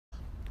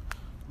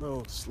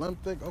Little slim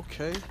thick,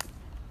 okay.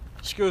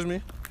 Excuse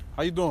me.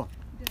 How you doing?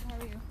 Good, how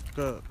are you?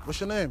 Good. What's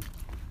your name?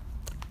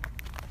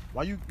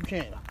 Why you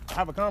can't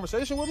have a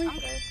conversation with me? I'm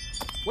good.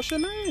 What's your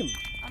name?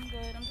 I'm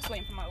good. I'm just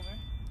waiting for my Uber.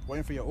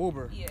 Waiting for your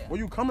Uber? Yeah. Where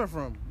you coming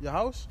from? Your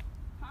house?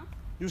 Huh?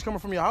 You was coming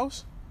from your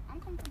house?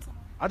 I'm coming from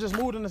somewhere. I just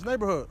moved in this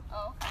neighborhood.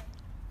 Oh, okay.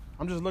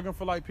 I'm just looking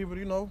for like people,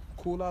 you know,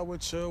 cool out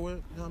with, chill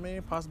with, you know what I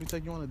mean? Possibly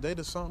take you on a date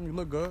or something. You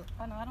look good.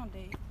 Oh, no, I don't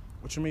date.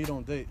 What you mean you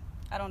don't date?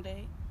 I don't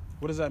date.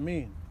 What does that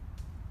mean?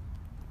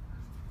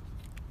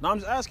 No, I'm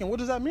just asking, what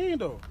does that mean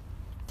though?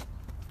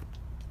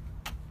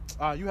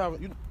 I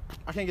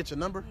can't get your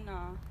number?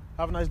 No.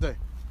 Have a nice day.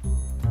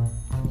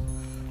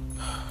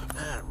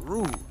 Man,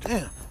 rude,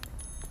 damn.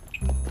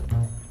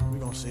 We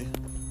gonna see.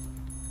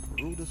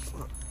 Rude as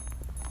fuck.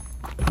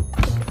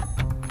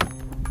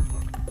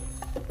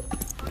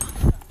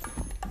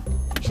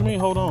 What you mean,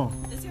 hold on?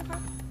 Is your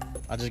car?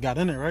 I just got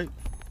in it, right?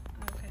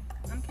 Oh, okay.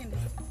 I'm Candace.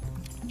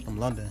 I'm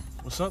London.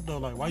 What's up though?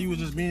 Like, why you was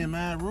just being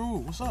mad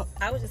rude? What's up?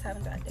 I was just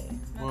having a bad day.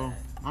 Well,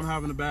 I'm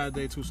having a bad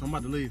day too, so I'm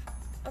about to leave.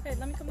 Okay,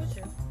 let me come with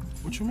you.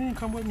 What you mean,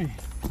 come with me?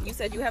 You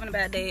said you having a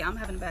bad day. I'm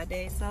having a bad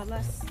day, so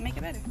let's make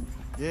it better.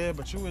 Yeah,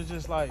 but you was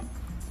just like,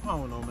 I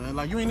don't know, man.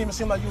 Like, you ain't even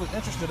seem like you was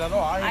interested at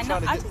all. I know.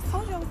 trying to I just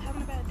told you I was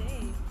having a bad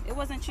day. It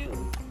wasn't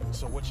you.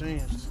 So what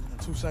changed in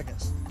 2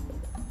 seconds?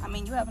 I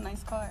mean, you have a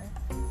nice car.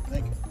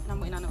 Thank you. And I'm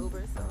waiting on the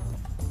Uber, so.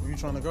 Where you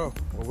trying to go?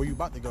 Or where you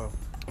about to go?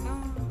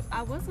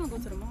 I was gonna go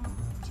to the mall.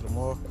 To the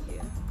mall?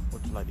 Yeah.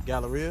 What, like the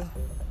Galleria?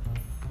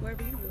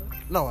 Wherever you go.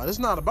 No, it's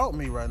not about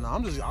me right now.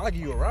 I'll give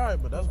you a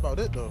ride, but that's about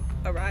it though.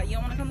 A ride? You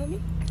don't wanna come with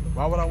me?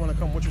 Why would I want to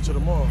come with you to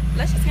the mall?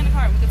 Let's just get in the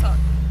car and we can talk.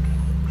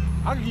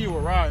 I'll give you a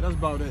ride, that's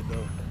about it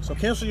though. So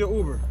cancel your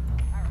Uber.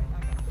 Alright,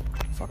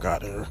 okay. Fuck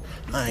out of here.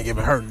 I ain't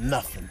giving her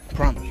nothing.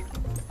 Promise you.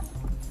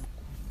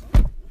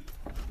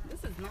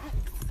 This is nice.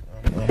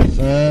 You know what I'm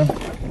saying?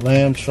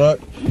 Lamb truck.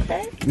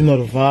 Okay. You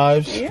know the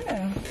vibes.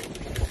 Yeah.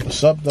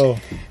 What's up though?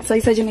 So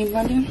you said you need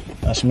London?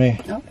 That's me.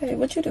 Okay,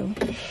 what you do?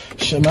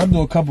 Shit, man, I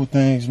do a couple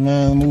things,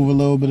 man. Move a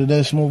little bit of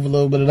this, move a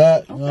little bit of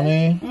that. Okay. You know what I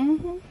mean?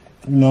 Mm-hmm.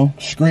 You know,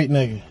 street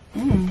nigga.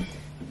 Mm.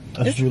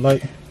 That's what you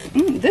like?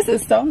 This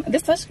is so,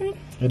 this touchscreen?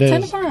 It is.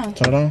 Turn it around.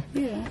 Turn it on?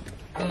 Yeah.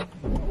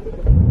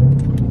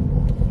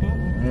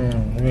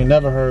 You ain't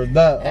never heard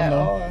that. At I know.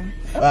 all.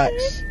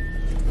 Facts.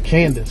 Okay.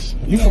 Candace.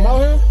 You from out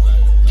here?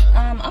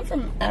 I'm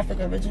from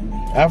Africa originally.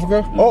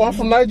 Africa? Oh, I'm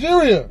from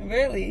Nigeria.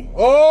 Really?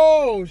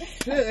 Oh,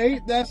 shit.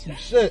 Ain't that some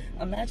shit?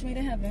 A match made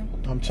in heaven.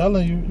 I'm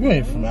telling you, you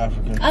ain't from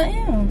Africa. I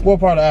am. What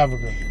part of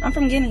Africa? I'm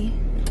from Guinea.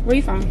 Where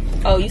you from?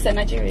 Oh, you said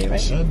Nigeria, I right?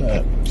 said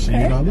that. See,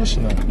 you're not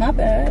listening. Not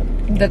bad.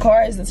 The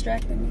car is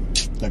distracting me.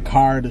 The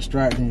car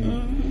distracting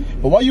you.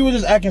 But why you were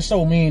just acting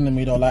so mean to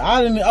me though? Like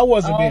I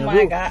wasn't being rude. Oh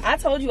my God. I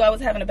told you I was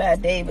having a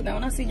bad day, but then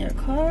when I seen your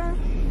car,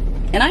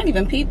 and I didn't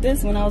even peep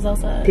this when I was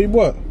outside. Peep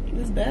what?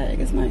 This bag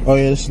is nice. Oh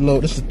yeah, this is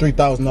low. This is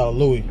 $3,000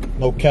 Louis.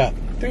 No cap.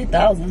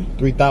 3,000.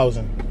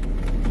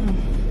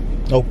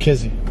 3,000. No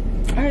kizzy.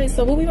 All right,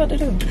 so what we about to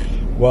do?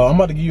 Well, I'm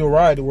about to give you a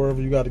ride to wherever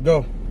you got to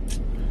go.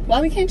 Why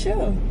we can't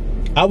chill?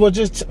 I would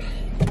just.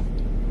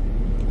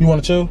 You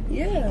want to chill?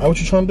 Yeah. What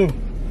you trying to do?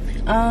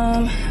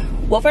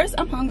 Well, first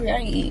I'm hungry. I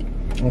ain't eat.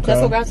 Okay.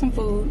 Let's go grab some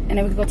food, and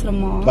then we can go to the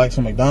mall. Like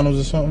some McDonald's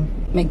or something?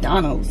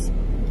 McDonald's.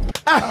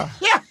 Yeah.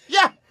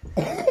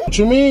 What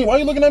you mean? Why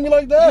you looking at me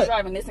like that? You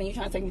driving this and you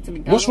trying to take me to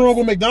McDonald's? What's wrong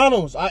with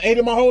McDonald's? I ate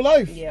it my whole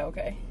life. Yeah,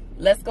 okay.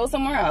 Let's go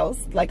somewhere else,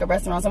 like a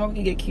restaurant, somewhere we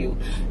can get cute.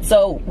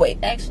 So, wait,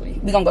 actually,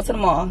 we're going to go to the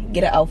mall,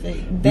 get an outfit.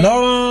 Then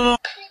No.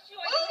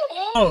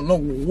 I don't know.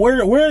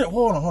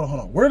 Hold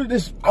on. Where did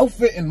this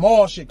outfit and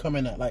mall shit come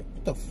in at? Like,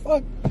 what the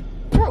fuck?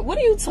 Bro, what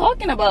are you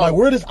talking about? Like,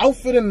 where this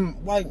outfit and,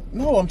 like,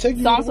 no, I'm taking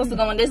you. So I'm supposed to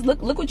go in this?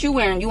 Look what you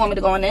wearing. You want me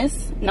to go in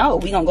this? No,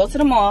 we going to go to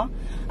the mall.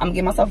 I'm going to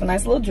get myself a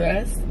nice little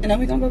dress, and then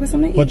we going to go get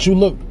something to eat. But you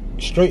look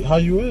straight how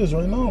you is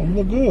right now. You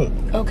look good.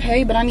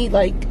 Okay, but I need,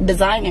 like,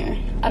 designer.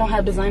 I don't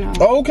have designer on.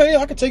 Oh, okay,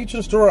 I can take you to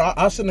the store.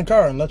 I'll sit in the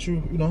car and let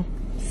you, you know.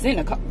 Sit in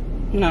the car?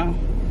 No.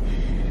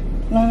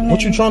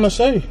 What you trying to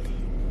say?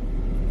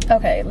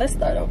 Okay, let's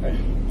start over.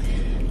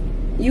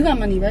 You got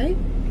money, right?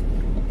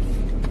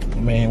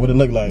 Man, what it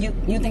look like?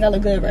 You think I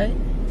look good, right?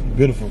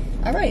 Beautiful.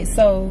 All right,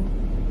 so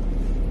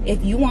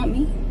if you want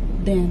me,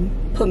 then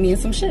put me in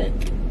some shit.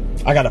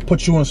 I gotta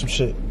put you in some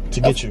shit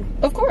to get you.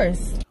 Of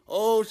course.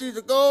 Oh, she's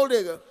a gold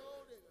digger.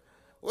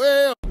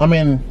 Well, I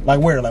mean, like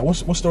where? Like what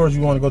stores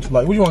you want to go to?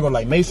 Like, where you want to go?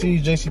 Like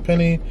Macy's,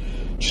 JCPenney,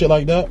 shit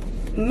like that?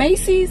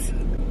 Macy's?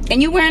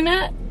 And you wearing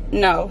that?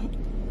 No.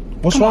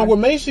 What's wrong with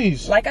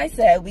Macy's? Like I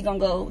said, we gonna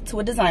go to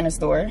a designer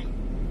store,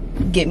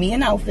 get me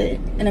an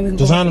outfit, and then we can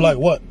designer like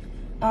what?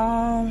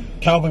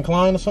 Calvin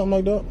Klein or something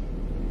like that?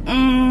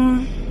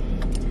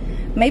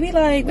 Maybe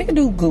like we could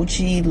do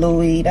Gucci,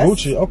 Louis.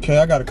 Gucci, okay.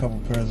 I got a couple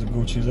pairs of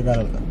Gucci's.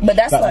 But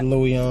that's got like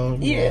Louis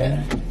on.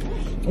 Yeah.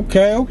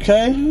 Okay.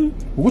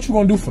 What you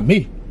gonna do for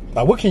me?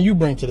 Like, what can you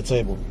bring to the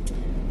table?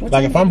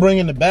 Like, if I'm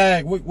bringing the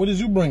bag, what is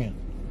you bringing?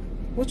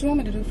 What you want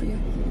me to do for you?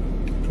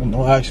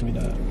 Don't ask me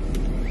that.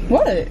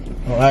 What?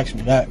 Don't ask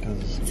me that,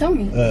 cause tell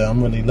me.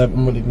 I'm really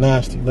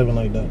nasty living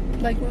like that.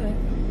 Like what?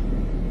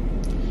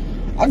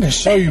 I can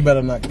show you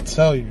better than I can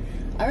tell you.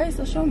 Alright,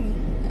 so show me.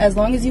 As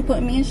long as you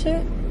put me in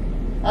shit,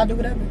 I'll do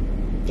whatever.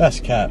 That's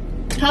cap.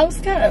 How's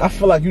cap? I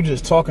feel like you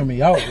just talking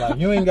me out. Like,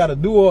 you ain't got to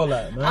do all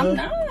that, man. I'm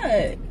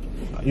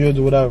not. You'll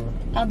do whatever.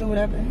 I'll do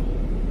whatever.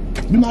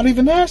 You're not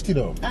even nasty,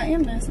 though. I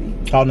am nasty.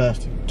 How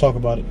nasty? Talk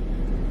about it.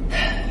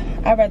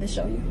 I'd rather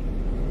show you.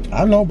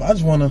 I know, but I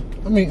just want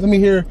to, let me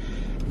hear.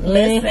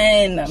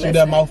 Listen. See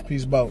that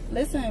mouthpiece about.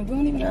 Listen, we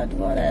don't even gotta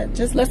do all that.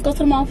 Just let's go to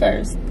the mall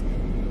first.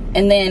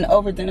 And then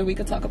over dinner, we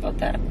could talk about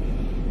that.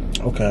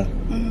 Okay.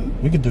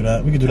 We could do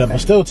that. We could do that. But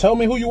still, tell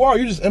me who you are.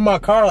 You just in my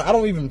car. I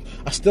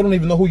still don't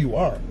even know who you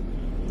are.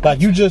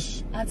 Like, you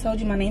just. I told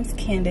you my name's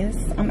Candace.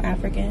 I'm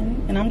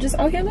African. And I'm just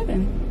out here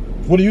living.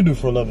 What do you do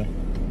for a living?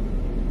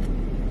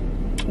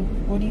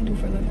 What do you do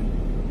for a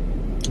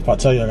living? If I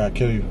tell you, I gotta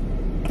kill you.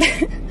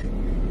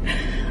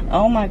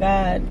 Oh my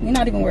God. You're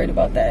not even worried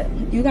about that.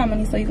 You got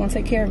money, so you're gonna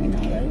take care of me now,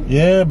 right?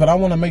 Yeah, but I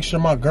want to make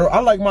sure my girl. I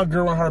like my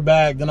girl in her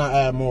bag, then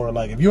I add more.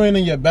 Like, if you ain't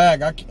in your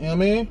bag, you know what I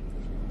mean?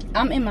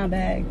 I'm in my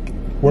bag.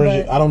 Where is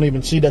it? I don't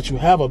even see that you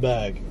have a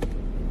bag.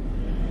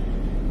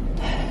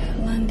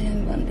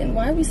 London.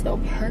 Why are we still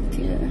parked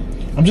here?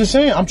 I'm just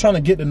saying, I'm trying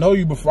to get to know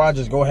you before I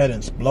just go ahead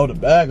and blow the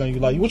bag on you.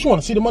 Like, what you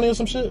want to see the money or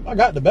some shit? I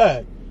got the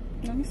bag.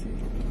 Let me see.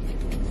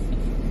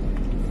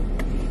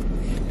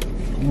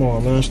 Come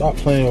on, man. Stop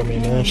playing with me,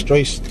 man.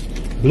 Straight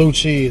blue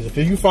cheese. If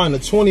you find a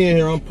 20 in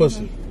here, I'm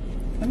pussy.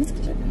 Let me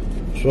touch it.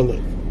 Feel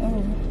it.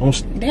 Oh.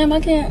 Damn, I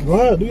can't. Go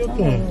ahead, do your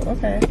thing.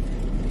 Okay.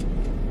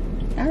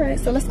 Alright,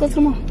 so let's go to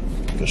the mall.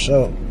 For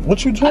sure.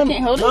 What you doing? I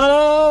can't hold it.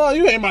 No.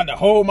 You ain't about to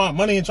hold my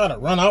money and try to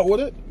run out with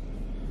it.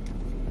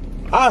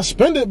 I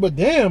spend it, but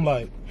damn,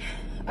 like.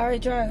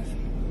 Alright, drive.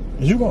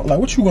 Is you gonna, like,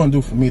 what you gonna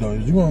do for me though?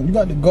 You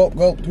got the gulp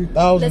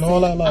 3,000 and all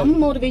that, like. I'm gonna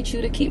motivate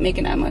you to keep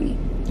making that money.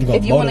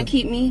 If you want to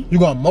keep me, you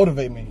gonna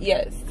motivate me.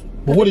 Yes.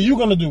 But what are you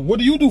gonna do? What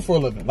do you do for a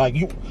living? Like,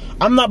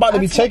 I'm not about to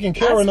be taking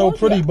care of no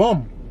pretty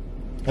bum.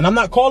 And I'm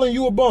not calling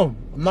you a bum.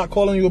 I'm not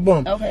calling you a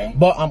bum. Okay.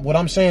 But what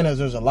I'm saying is,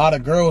 there's a lot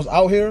of girls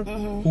out here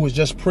who is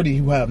just pretty,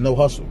 who have no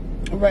hustle.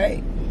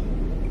 Right.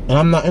 And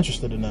I'm not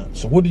interested in that.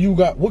 So what do you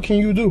got? What can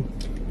you do?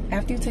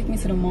 After you take me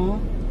to the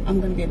mall,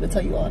 I'm gonna be able to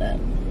tell you all that.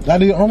 That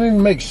don't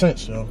even make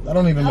sense, yo. That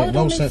don't even make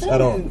no sense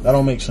at all. That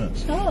don't make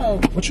sense. How?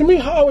 What you mean,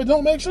 how? It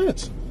don't make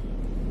sense.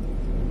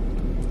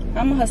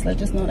 I'm a hustler,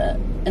 just know that.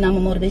 And I'm gonna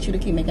motivate you to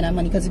keep making that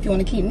money. Because if you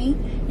want to keep me,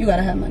 you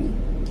gotta have money.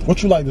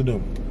 What you like to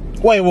do?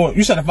 Wait, well,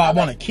 you said if I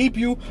want to keep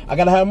you, I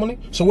gotta have money.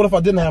 So what if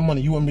I didn't have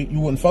money? You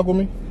wouldn't fuck with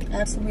me?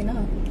 Absolutely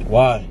not.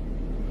 Why?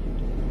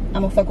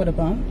 I'm gonna fuck with a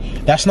bum.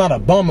 That's not a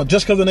bum.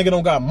 Just because a nigga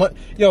don't got money.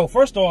 Yo,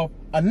 first off,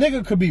 a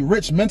nigga could be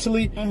rich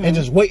mentally and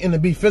just waiting to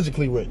be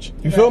physically rich.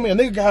 You feel me? A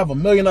nigga could have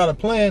 $1 million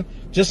plan,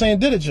 just ain't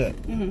did it yet.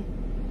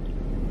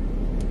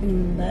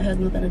 That has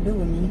nothing to do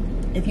with me.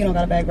 If you don't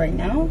got a bag right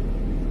now,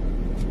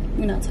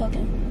 we're not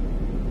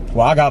talking.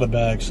 Well, I got a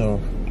bag, so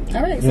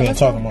alright, you ain't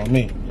talking about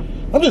me.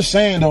 I'm just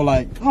saying though,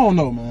 like, I don't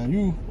know, man.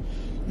 You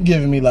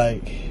giving me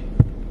like,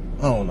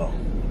 I don't know.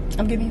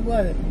 I'm giving you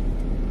what?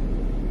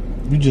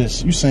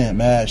 You saying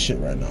mad shit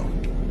right now.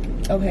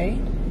 Okay.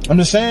 I'm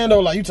just saying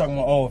though, like, you talking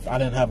about, oh, if I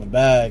didn't have a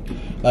bag,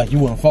 like, you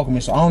wouldn't fuck with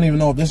me. So I don't even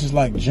know if this is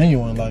like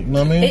genuine, like, you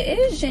know what I mean? It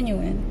is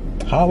genuine.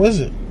 How is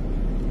it?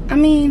 I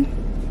mean,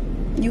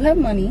 you have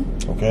money.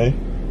 Okay.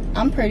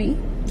 I'm pretty.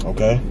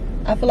 Okay.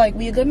 I feel like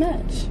we a good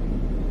match.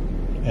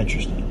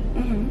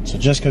 Interesting. So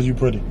just because you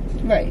pretty.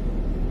 Right.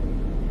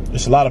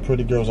 There's a lot of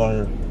pretty girls out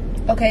here.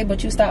 Okay,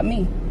 but you stopped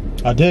me.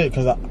 I did,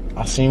 because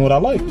I seen what I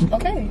liked.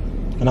 Okay.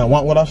 And I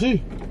want what I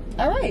see.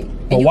 Alright.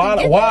 But why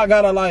I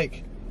gotta,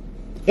 like,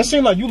 it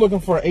seemed like you looking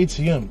for an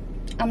ATM.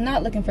 I'm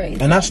not looking for an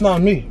ATM. And that's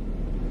not me.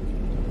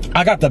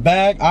 I got the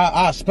bag,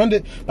 I spend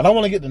it, but I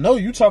want to get to know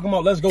you. You talking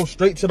about let's go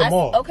straight to the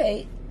mall.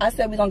 Okay. I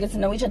said we're gonna get to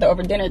know each other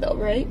over dinner though,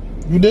 right?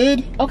 You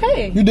did?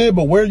 Okay. You did,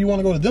 but where you want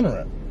to go to dinner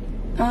at?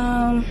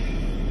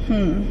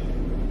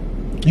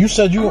 You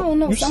said you... I don't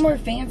know, somewhere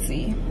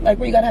fancy. Like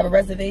where you gotta have a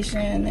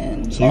reservation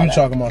and so you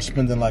talking about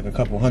spending like a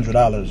couple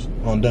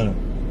 $100 on dinner?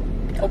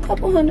 A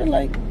couple hundred,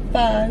 like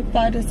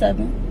five to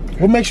seven.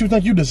 What makes you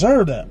think you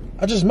deserve that?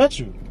 I just met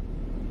you.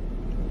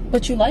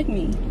 But you like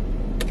me.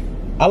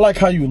 I like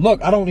how you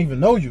look. I don't even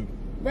know you.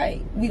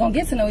 Right. We gonna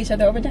get to know each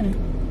other over dinner.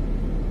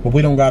 But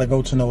we don't gotta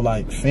go to no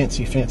like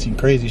fancy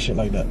crazy shit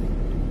like that.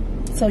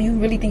 So you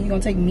really think you're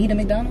gonna take me to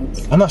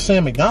McDonald's? I'm not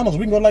saying McDonald's.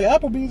 We can go to like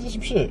Applebee's or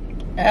some shit.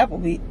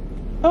 Applebee's?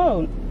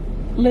 Oh,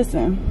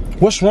 listen.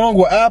 What's wrong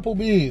with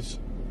Applebee's?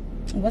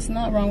 What's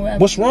not wrong with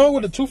Applebee's? What's wrong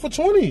with the 2 for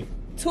 $20?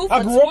 2 for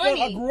 $20?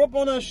 I grew up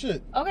on that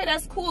shit. Okay,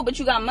 that's cool, but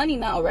you got money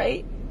now,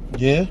 right?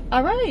 Yeah.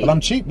 All right. But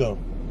I'm cheap though.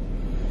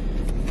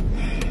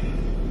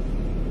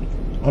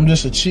 I'm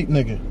just a cheap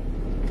nigga.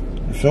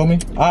 You feel me?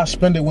 I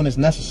spend it when it's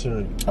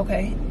necessary.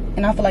 Okay.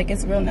 And I feel like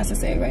it's real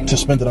necessary right now. To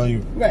spend it on you.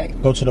 Right.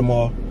 Go to the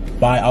mall,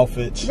 buy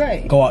outfits.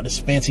 Right. Go out to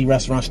fancy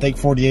restaurant, Steak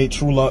 48,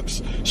 True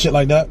Lux, shit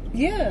like that.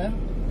 Yeah.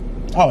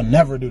 I would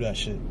never do that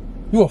shit.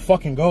 You a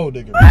fucking gold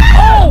digger.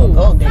 Oh,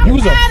 gold digger. You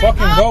was a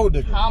fucking gold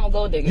digger. I'm a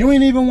gold digger. You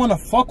ain't even want to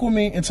fuck with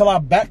me until I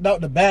backed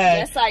out the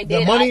bag. Yes, I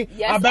did. The money,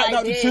 Yes, I backed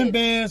out the 10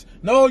 bands.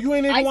 No, you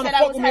ain't even want to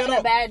fuck with me at all.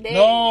 A bad day.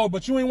 No,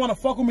 but you ain't want to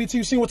fuck with me till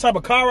you seen what type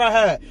of car I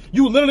had.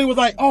 You literally was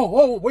like,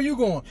 oh, where you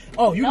going?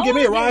 Oh, you can give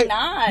me a ride. I did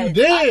not. You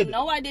did.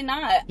 No, I did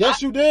not.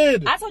 Yes, you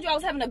did. I told you I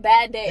was having a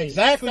bad day.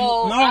 Exactly.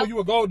 So no, you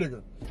a gold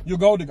digger. You're a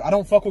gold digger. I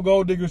don't fuck with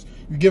gold diggers.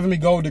 You're giving me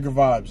gold digger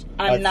vibes.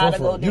 I'm not a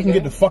gold digger. You can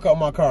get the fuck out of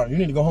my car. You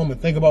need to go home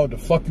and think about what the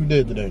fuck you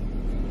did today.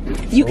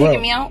 You kicking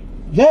me out?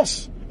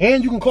 Yes.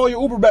 And you can call your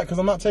Uber back because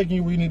I'm not taking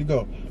you where you need to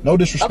go. No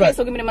disrespect. Okay,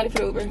 so give me the money for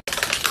the Uber.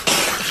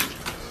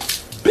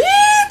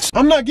 Bitch!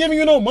 I'm not giving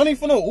you no money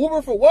for no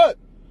Uber for what?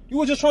 You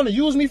were just trying to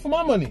use me for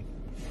my money.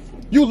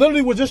 You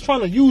literally were just trying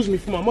to use me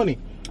for my money.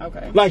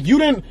 Okay. Like you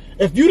didn't,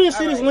 if you didn't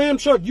see this lamb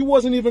truck, you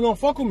wasn't even gonna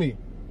fuck with me.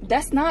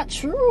 That's not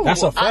true.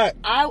 That's a fact.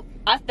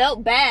 I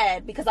felt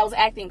bad because I was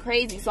acting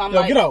crazy, so I'm Yo,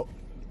 like, get out.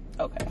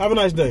 Okay. Have a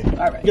nice day.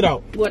 All right. Get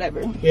out.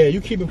 Whatever. Yeah,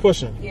 you keep it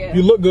pushing. Yeah.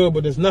 You look good,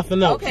 but there's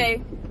nothing else.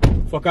 Okay.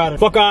 Fuck out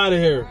of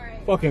here. Right.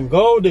 Fucking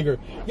gold digger.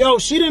 Yo,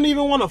 she didn't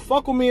even want to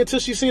fuck with me until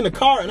she seen the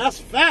car, and that's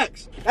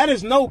facts. That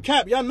is no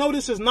cap. Y'all know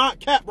this is not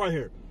cap right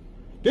here.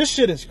 This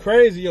shit is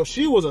crazy, yo.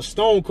 She was a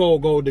stone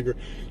cold gold digger.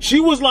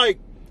 She was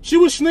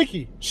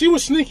sneaky. She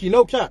was sneaky,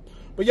 no cap.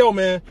 But yo,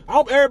 man, I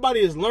hope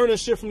everybody is learning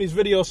shit from these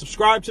videos.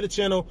 Subscribe to the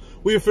channel.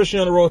 We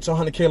officially on the road to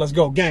 100K. Let's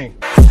go, gang.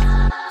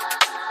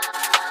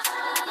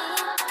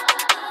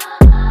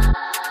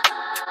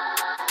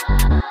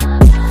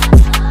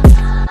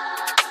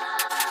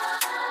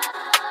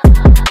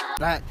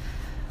 Back.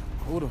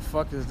 Who the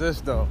fuck is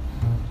this though?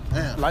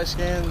 Damn, light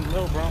skinned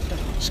little brown skin.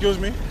 Excuse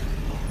me.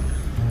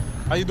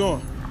 How you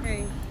doing?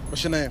 Hey.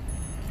 What's your name?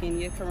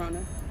 Kenya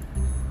Corona.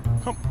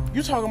 Come,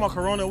 you talking about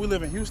Corona? We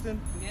live in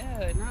Houston.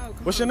 Yeah, no.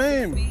 What's your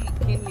name?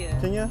 Kenya.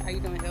 Kenya. How you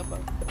doing,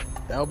 Elbow?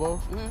 Elbow.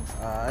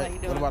 Mm-hmm. All right. How you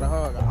doing? What about a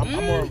hug?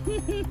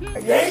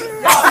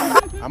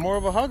 I'm more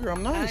of a hugger.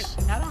 I'm nice.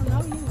 I don't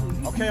know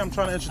you. Okay, I'm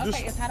trying to introduce.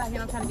 Okay, it's hot out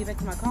here. I'm trying to get back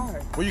to my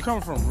car. Where you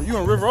coming from? You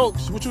in River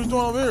Oaks? What you was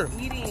doing over here?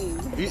 Eating.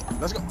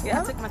 Let's go.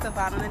 Yeah, I took myself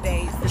out on a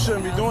date. You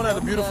shouldn't be doing that.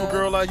 A beautiful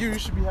girl like you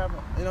should be having.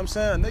 You know what I'm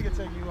saying? A nigga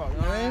taking you out. You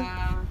know what I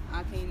mean?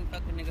 I can't even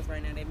fuck with niggas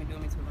right now. They've been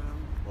doing me too long.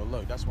 Well,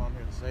 look, that's why I'm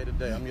here to say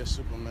today. I'm your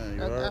Superman.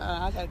 You heard?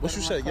 I gotta go What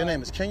you say? Your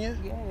name is Kenya?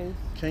 Yes.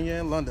 Kenya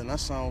in London. That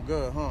sound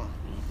good, huh?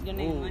 Your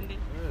name Ooh, London?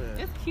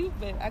 yeah. It's cute,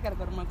 but I gotta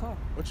go to my car.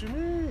 What you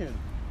mean?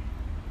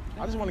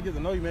 I just want to get to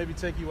know you, maybe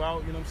take you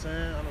out, you know what I'm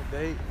saying, on a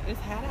date. It's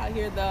hot out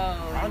here, though.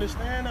 I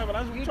understand that, but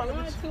I just You're trying to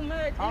doing get too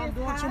much. I'm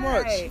doing too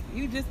hot. much.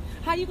 You just,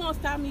 how you gonna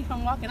stop me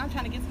from walking? I'm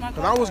trying to get to my car.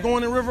 Because I was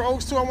going in River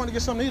Oaks, too. I wanted to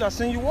get something to eat. I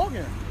seen you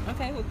walking.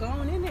 Okay, well, go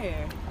on in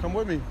there. Come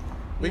with me.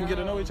 We can get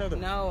to know each other.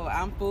 No,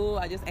 I'm full.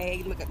 I just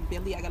ate. Look at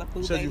Billy. I got a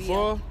food Said baby. you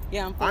full?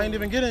 Yeah, I'm full. I ain't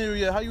even getting you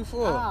yet. How you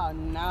full? Oh,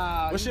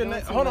 no. What's your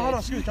name? Hold on.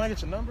 Excuse me. Can I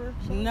get your number?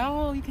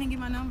 No, you can't get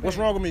my number. What's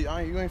wrong with me?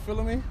 You ain't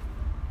feeling me?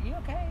 You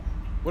okay?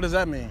 What does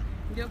that mean?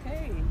 You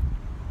okay?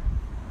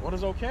 What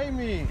does okay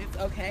mean? It's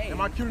okay. Am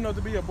I cute enough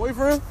to be your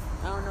boyfriend?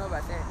 I don't know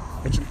about that.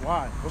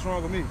 Why? What's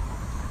wrong with me?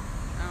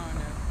 I don't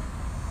know.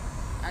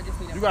 I just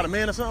need You got a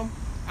man or something?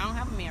 I don't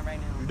have a man right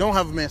now. You don't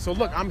have a man. So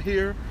look, I'm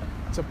here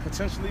to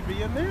potentially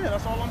be a man.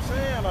 That's all I'm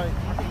saying. Like,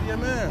 I can be a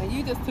man. And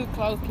you just too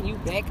close. Can you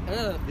back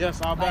up? Yes,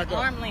 I'll back up.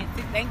 Arm length.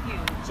 Thank you.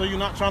 So you're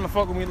not trying to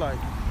fuck with me like?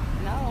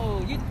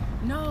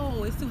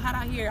 No, it's too hot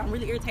out here. I'm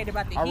really irritated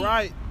about the heat. All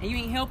right. And you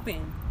ain't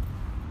helping.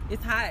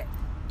 It's hot.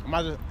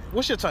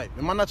 What's your type?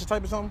 Am I not your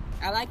type or something?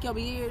 I like your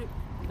beard,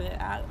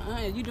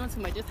 but you doing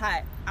too much. It's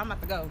hot. I'm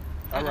about to go.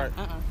 All right.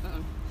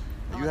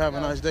 You have a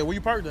nice day. Where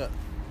you parked at?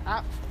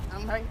 I'm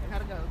right. I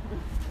gotta go.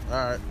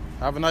 All right.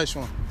 Have a nice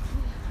one.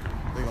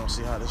 We're gonna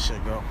see how this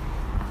shit go.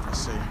 Let's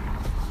see.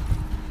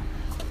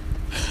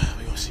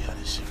 We're gonna see how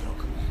this shit go.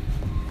 Come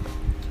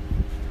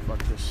on.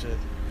 Fuck this shit.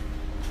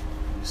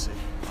 Let me see.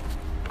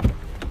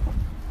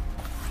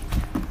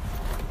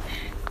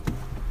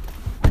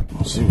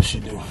 Let's see what she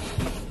do.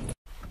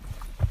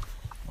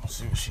 Let's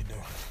see what she do.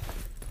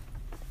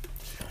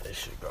 See how this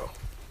shit go.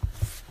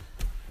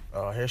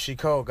 Oh, here she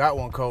go. Got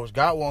one, coach.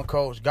 Got one,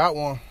 coach. Got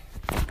one.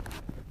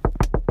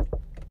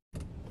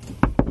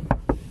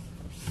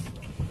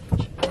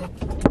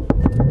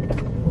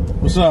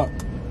 What's up?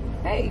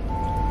 Hey.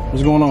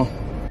 What's going on?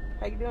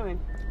 How you doing?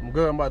 I'm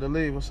good. I'm about to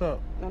leave. What's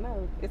up? I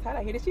know. It's hot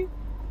out here. This you?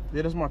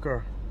 Yeah, this is my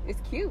car. It's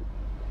cute.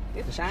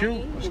 It's shiny.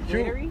 Cute. It's It's cute.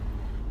 glittery.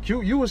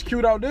 Cute. You was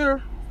cute out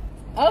there.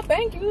 Oh,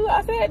 thank you.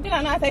 I said, did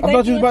I not say I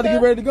thought you was about to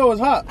get ready to go. It's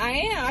hot. I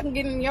am. I can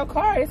get in your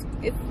car. It's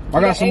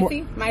I got some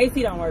AC. My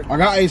AC don't work. I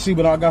got AC,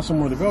 but I got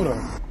somewhere to go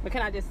though. But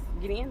can I just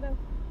get in though?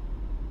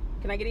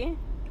 Can I get in?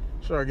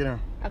 Sure, get in.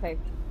 Okay.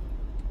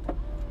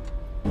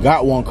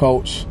 Got one,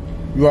 coach.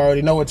 You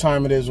already know what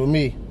time it is with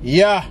me.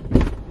 Yeah.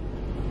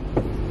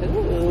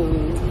 Ooh.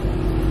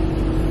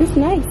 It's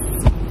nice.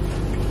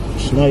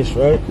 It's nice,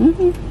 right?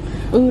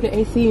 Mm-hmm. Ooh, the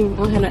AC. I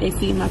don't have no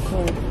AC in my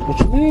car. What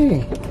you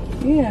mean?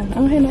 Yeah, I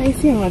don't have no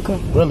AC in my car.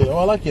 Really? Oh,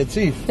 I like your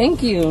teeth.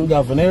 Thank you. You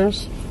got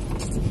veneers?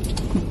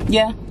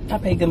 Yeah, I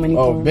pay good money for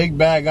Oh, them. big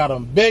bag got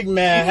them. Big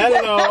man.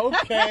 Hello.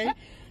 Okay.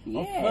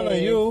 Yes. I'm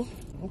feeling you.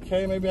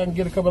 Okay, maybe I can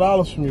get a couple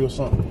dollars from you or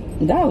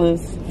something.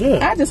 Dollars?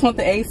 Yeah. I just want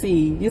the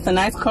AC. It's a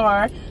nice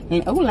car.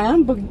 And oh,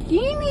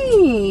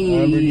 Lamborghini.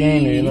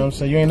 Lamborghini, you know what I'm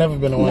saying? You ain't never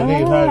been in one of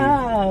these,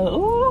 have you?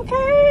 Ooh,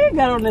 okay.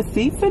 Got on the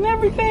seats and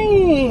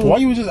everything. Why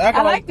you was just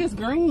acting I like this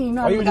green.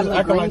 Why you was just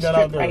acting like that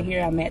out there? Right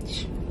here, I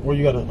match. Where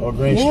you got a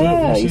green strip?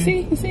 Yeah, you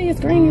see, it's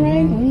green,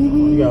 right?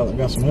 Mm-hmm. You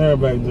got some hair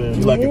back there.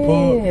 You like it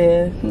pulled?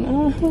 Yeah.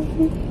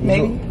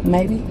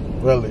 Maybe.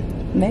 Really?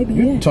 Maybe,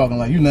 You talking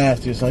like you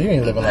nasty or something. You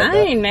ain't living like that. I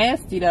ain't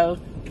nasty, though.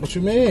 What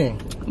you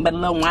mean? But a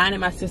little wine in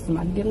my system,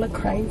 I get a little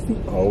crazy.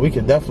 Oh, we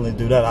could definitely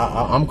do that.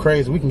 I'm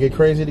crazy. We can get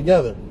crazy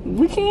together.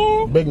 We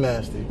can. Big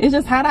nasty. It's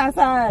just hot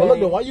outside. But look,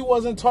 though, why you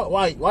wasn't talking?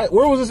 Why?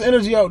 Where was this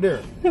energy out there?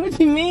 What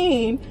you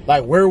mean?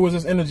 Like, where was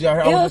this energy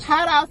out here? It was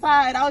hot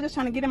outside. I was just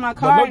trying to get in my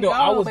car. But look, and though, go,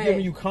 I was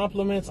giving you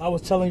compliments. I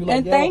was telling you,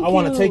 like, yo, thank I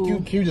want to you. take you.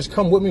 Can you just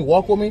come with me,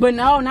 walk with me? But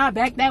no, not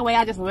back that way.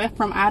 I just left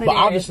from out of there. But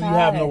obviously, you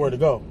have nowhere to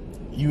go.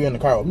 You in the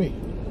car with me.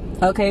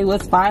 Okay,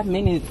 what's 5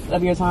 minutes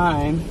of your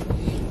time?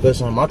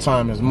 Listen, my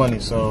time is money,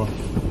 so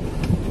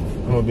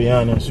I'm gonna be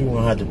honest. You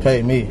gonna have to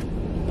pay me.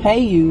 Pay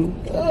you?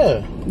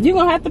 Yeah. You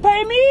gonna have to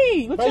pay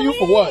me. What Pay you you mean?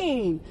 for what?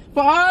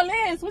 For all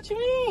this? What you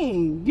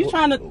mean? You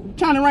trying to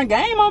run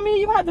game on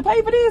me? You gonna have to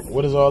pay for this?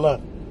 What is all that?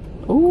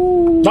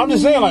 Ooh. No, I'm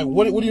just saying, like,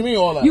 what do you mean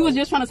all that? You was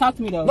just trying to talk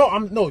to me though.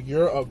 No,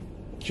 you're a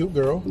cute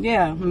girl.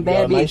 Yeah, I'm a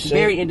bad nice bitch. shape.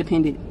 Very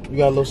independent. You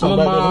got a little something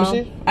back there. Let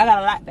me see. I got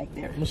a lot back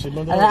there. Let me see.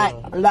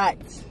 A lot.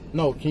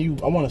 No, can you?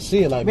 I want to see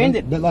it. Like, Bend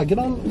it. like, get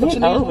on. Put your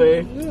Bend over.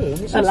 Yeah, let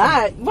me see A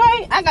lot.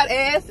 Wait, I got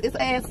ass. It's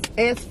ass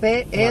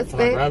fat. Ass Can I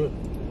fat. grab it?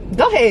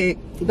 Go ahead.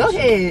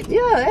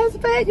 Yeah, ass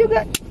fat. You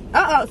got.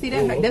 See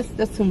that hurt.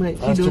 That's too much.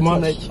 That's You doing too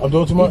much? I'm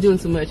doing too much? You doing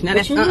too much. Now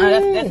What you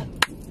that's mean?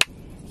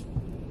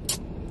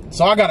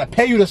 So I gotta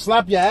pay you to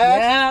slap your ass?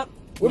 Yeah.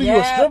 What are you,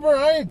 a stripper?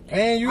 I ain't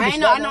paying you. I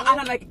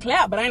don't like a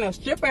clap, but I ain't no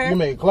stripper. You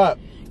make it clap.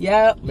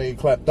 Yep. Make it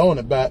clap, throwing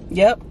it back.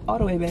 Yep. All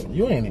the way back.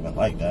 You ain't even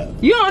like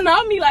that. You don't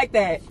know me like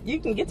that. You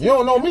can get to You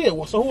don't know me.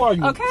 So who are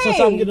you? Okay. Since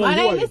I can get to know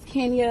My you, name is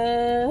Kenya.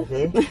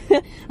 Okay.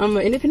 I'm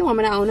an independent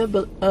woman. I own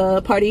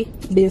a party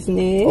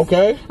business.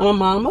 Okay. I'm a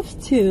mom of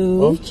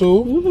 2. Of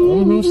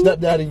 2.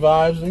 Stepdaddy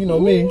vibes. You know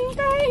me.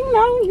 Okay.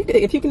 No,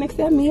 if you can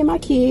accept me and my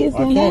kids, I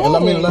then can't. And I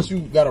mean, hey. unless you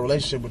got a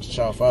relationship with your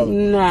child father.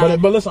 Nah.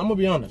 But listen, I'm gonna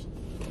be honest.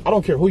 I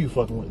don't care who you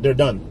fucking with. They're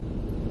done.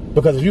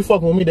 Because if you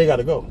fucking with me, they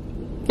gotta go.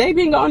 They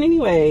been gone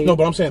anyway. No,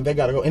 but I'm saying they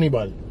gotta go.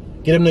 Anybody.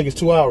 Get them niggas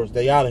 2 hours.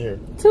 They out of here.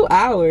 2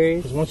 hours.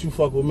 Because once you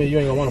fuck with me, you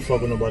ain't gonna want to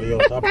fuck with nobody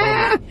else. I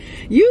promise.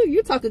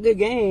 You talk a good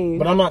game.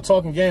 But I'm not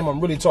talking game.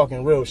 I'm really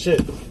talking real shit.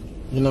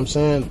 You know what I'm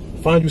saying?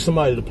 Find you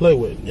somebody to play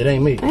with. It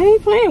ain't me. I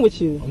ain't playing with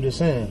you. I'm just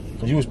saying.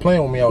 Because you was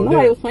playing with me out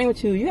Nobody there. was playing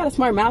with you. You got a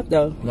smart mouth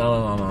though. No.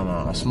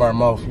 A smart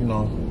mouth, you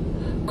know,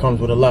 comes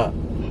with a lot.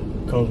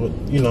 Comes with,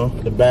 you know,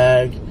 the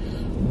bag,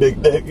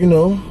 big dick, you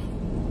know,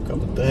 a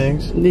couple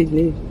things. Big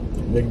dick.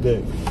 Big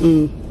dick.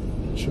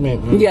 What you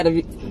mean? You gotta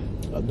be.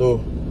 I do.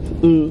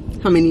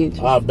 How many inches?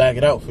 I'll back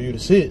it out for you to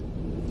see it.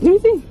 Let me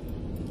see.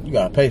 You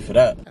gotta pay for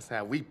that. That's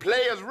how we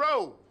players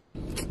roll.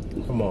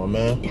 Come on,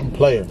 man. I'm a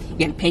player. You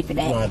gotta pay for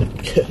that.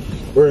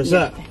 Where is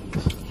that?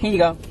 Here you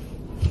go.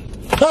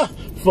 Ha!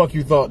 Fuck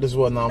you thought this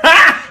was now.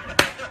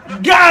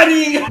 Got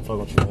him! Fuck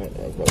with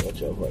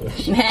you.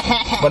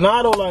 But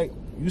now though, like,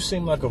 you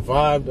seem like a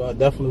vibe. I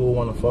definitely would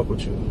want to fuck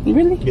with you.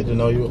 Really? Get to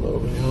know you a little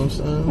bit. You know what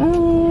I'm saying?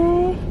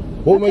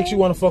 What makes you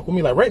want to fuck with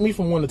me? Like, rate me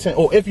from 1 to 10.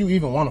 Or if you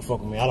even want to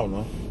fuck with me, I don't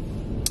know.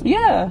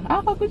 Yeah,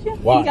 I'll fuck with you.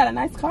 Why? You got a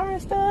nice car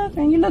and stuff,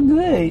 and you look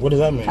good. What does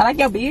that mean? I like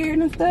your beard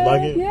and stuff.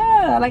 Like it?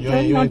 Yeah, I like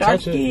your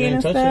dark skin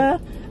and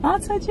stuff. I'll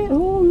touch it.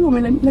 Ooh, you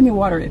want me? Let me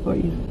water it for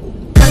you.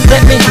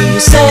 Let me hear you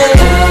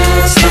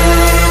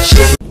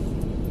say.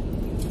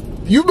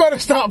 You better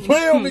stop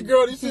playing with me,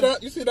 girl. You see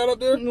that? You see that up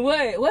there?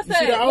 What? What's You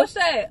see that? house? What's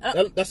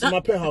that? That's in my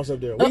penthouse up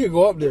there. We can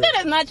go up there. That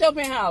is not your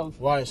penthouse.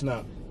 Why it's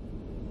not?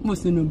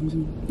 What's the number?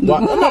 Why?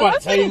 I'm not about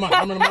to tell you my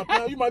number to my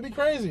penthouse. You might be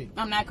crazy.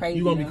 I'm not crazy.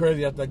 You gonna be though.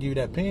 crazy after I give you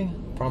that pen?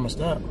 Promise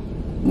that.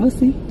 We'll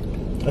see.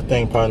 That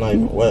thing probably not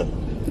even wet.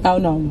 Oh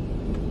no.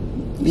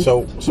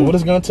 So what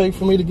it's gonna take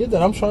for me to get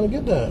that? I'm trying to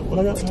get that. What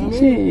I got?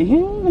 Shit,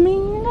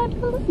 you got do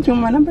you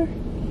want my number?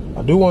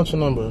 I do want your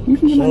number. You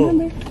can get my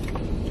number.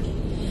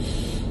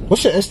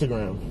 What's your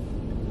Instagram?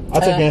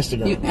 I'll take your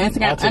Instagram.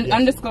 Instagram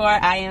underscore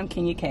I am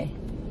Kenya K.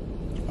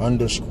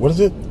 Underscore. What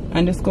is it?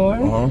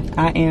 Underscore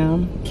I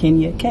am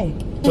Kenya K.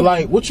 So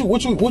like, what you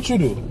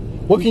do?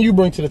 What can you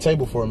bring to the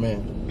table for a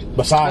man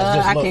besides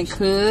just I looks?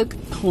 can cook,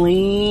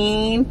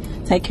 clean,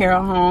 take care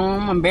of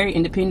home. I'm very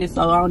independent,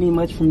 so I don't need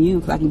much from you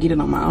because I can get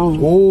it on my own.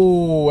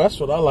 Ooh, that's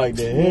what I like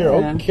to hear.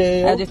 Yeah.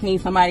 Okay. I just need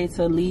somebody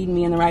to lead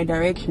me in the right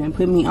direction and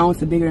put me on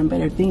to bigger and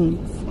better things.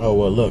 Oh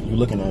well, look, you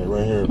looking at it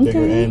right here.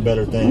 Bigger and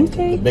better things.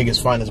 Okay. The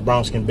biggest, finest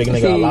brown skin big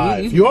nigga See,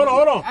 alive. You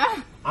hold on.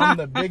 I'm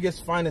the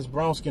biggest, finest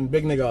brown skin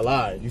big nigga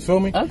alive. You feel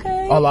me?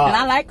 Okay. Alive. And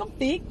I like them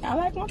thick. I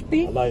like them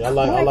thick. I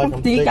like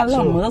them thick Got a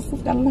little too.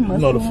 muscles. Got a little You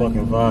muscles. know the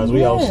fucking vibes. We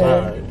Yeah.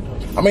 outside.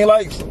 I mean,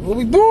 like, what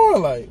we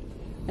doing? Like,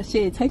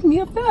 Shit, take me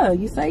up there.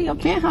 You say your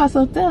penthouse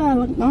up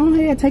there. Go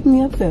ahead, take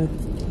me up there.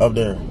 up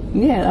there.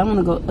 Yeah, I want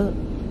to go up.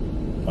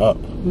 Up.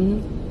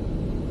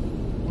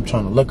 I'm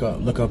trying to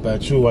look up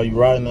at you while you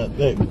riding that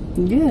dick.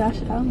 Yeah,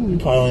 You probably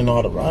don't even know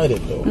how to ride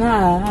it though.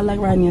 Nah, I like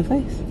riding your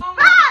face.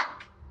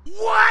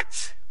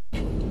 What?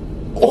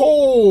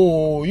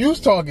 Oh, you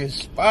talking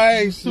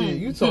spicy.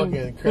 You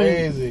talking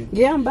crazy.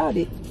 Yeah, I'm about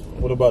it.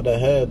 What about that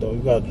head though? You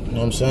got, you know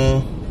what I'm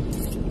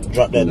saying?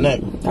 Drop that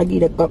neck. I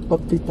get a up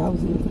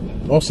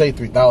 3,000. Don't say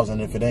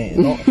 3,000 if it ain't.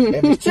 Don't,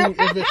 if it's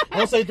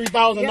don't say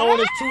 3,000 knowing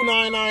it's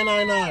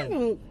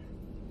 2,999.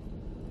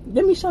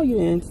 Let me show you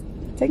then.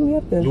 Take me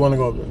up there. You want to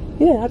go up there?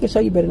 Yeah, I can show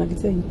you better than I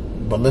can tell you.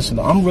 But listen,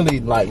 I'm really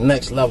like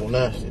next level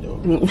nasty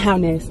though. How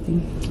nasty?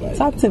 Like,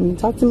 Talk to me.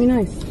 Talk to me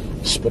nice.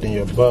 Spit in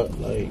your butt,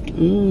 like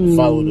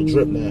follow the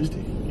drip nasty.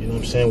 You know what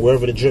I'm saying?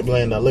 Wherever the drip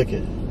land, I lick it.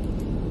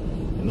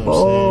 You know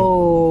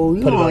what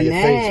I'm saying? Put it on your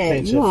face,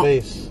 paint your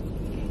face.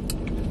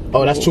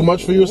 Oh, that's too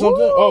much for you or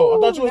something? Ooh, oh,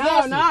 I thought you was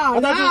nasty. No, I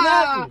thought you was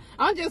nasty.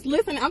 I'm just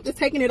listening. I'm just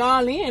taking it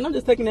all in. I'm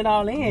just taking it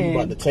all in. You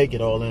about to take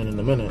it all in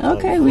a minute.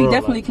 Okay, like, we real,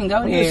 definitely like, can go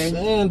I'm there. just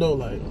saying though,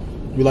 like,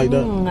 you like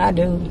that? I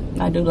do.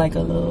 I do like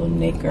a little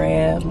neck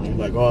grab. You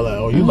like all that?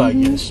 Oh, you like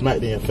getting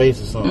smacked in your face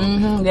or something?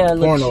 Yeah, a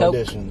little Porno choke.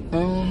 edition.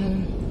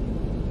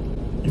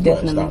 You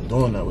Definitely. better stop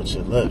doing that with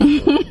your lips. You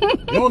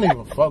don't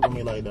even fuck with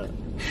me like that.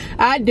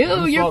 I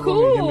do. You're fuck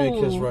cool. With me, give me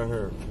a kiss right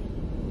here.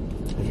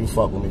 If you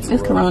fuck with me for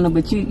It's real. Corona,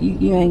 but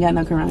you ain't got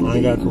no Corona. I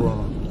ain't got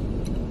Corona.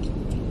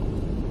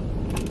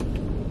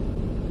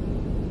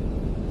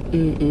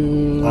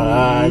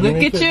 Look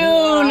at you.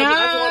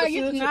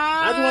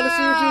 I just want to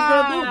see what you was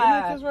gonna do. Give me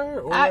a kiss right here.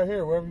 Or right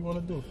here, wherever you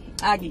want to do.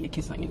 I'll give you a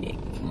kiss on your neck.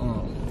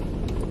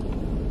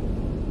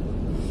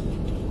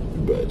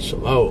 You better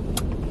chill out.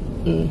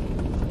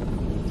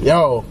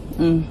 Yo,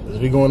 is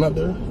we going up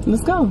there?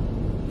 Let's go.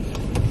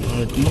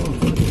 Alright, come on.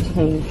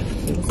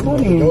 Let's I'm go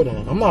about to go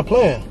then. I'm not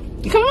playing.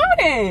 Come on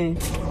then.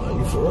 Are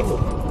you for real?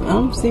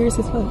 I'm serious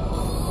as fuck.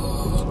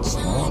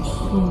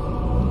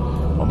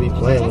 I'll be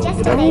playing when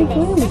we get I up ain't there.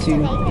 playing with you.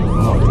 I'm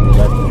gonna get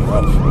back to the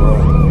rap for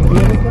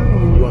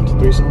real. You want the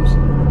threesomes?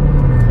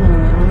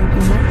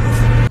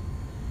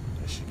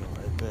 There she go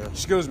right there.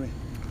 Excuse me.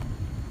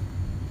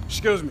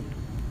 Excuse me.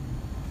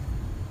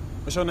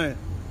 What's your name?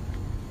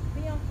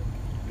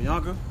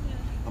 Bianca?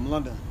 Yeah. I'm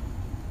London.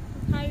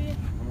 How are you?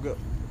 I'm good.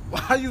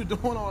 Why are you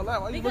doing all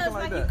that? Why are you looking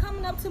like that? Because you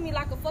coming up to me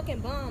like a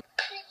fucking bum.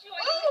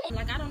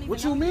 Like I don't even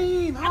What know you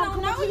mean? I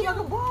don't know you. Like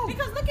a bum?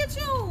 Because look at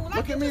you. Like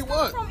Look you at me just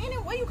what? Come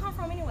from where you come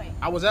from anyway?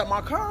 I was at my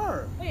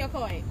car. Where your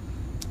car at?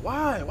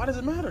 Why? Why does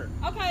it matter?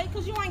 Okay,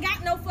 because you ain't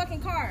got no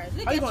fucking cars.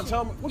 Look How you at gonna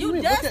tell me? What do you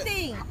you mean? Look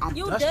dusty. I'm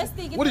You dusty.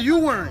 dusty. Get What the are you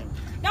fuck wearing? out.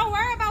 Don't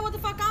worry about what the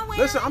fuck I'm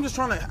wearing. Listen, I'm just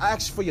trying to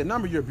ask for your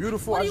number. You're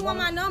beautiful. What I do you just want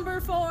my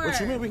number for? What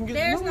you mean? We can get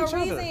There's to know no each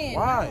other. reason.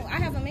 Why? No, I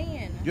have a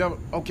man. You have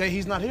okay?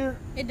 He's not here.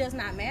 It does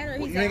not matter.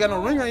 Well, He's you ain't at got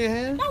no home. ring on your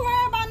hand. Don't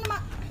worry about my.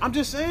 I'm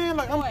just saying,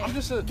 like Boy, I'm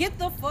just a. get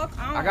the fuck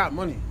on. I got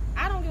money.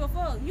 I don't give a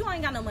fuck. You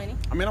ain't got no money.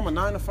 I mean, I'm a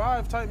 9 to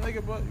 5 type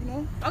nigga, but you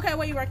know. Okay,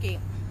 where you work at?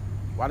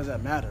 Why does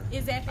that matter?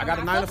 Exactly. I got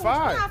a I'm 9 not to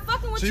fucking 5. with you. I'm not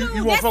fucking with So you. you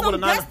won't That's fuck with a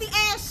some 9 dusty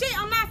ass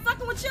shit. I'm not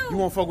fucking with you. You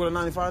won't fuck with a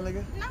 95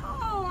 nigga? No,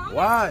 I'm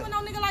Why? not fucking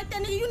with no nigga like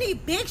that. Nigga, you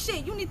need big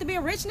shit. You need to be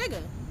a rich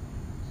nigga.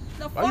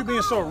 Why you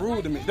being so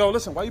rude to me? No,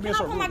 listen. Why you being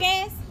so rude? Can I put my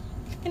gas?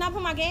 Can I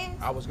put my gas?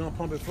 I was gonna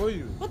pump it for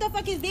you. What the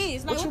fuck is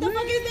this? Like, What what you the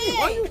fuck mean? is this?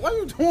 Why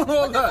you doing all that?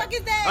 What the fuck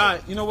is that? All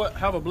right, you know what?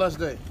 Have a blessed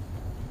day.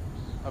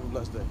 Have a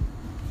blessed day.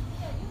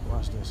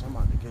 Watch this. I'm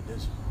about to get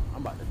this.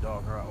 I'm about to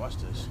dog her out. Watch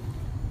this.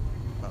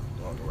 I'm about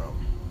to dog her out.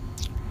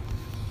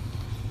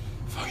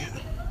 Fuck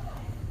it.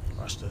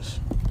 Watch this.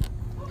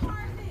 Who car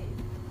is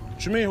this?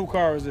 What you mean, who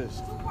car is this?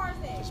 Who car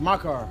is this? It's my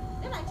car.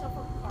 That ain't your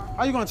fucking car.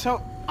 How you gonna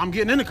tell? I'm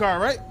getting in the car,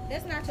 right?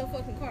 That's not your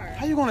fucking car.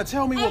 How you gonna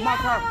tell me what my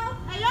car?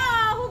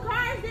 Hello? Who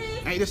car is this?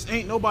 Hey, this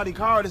ain't nobody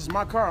car. This is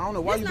my car. I don't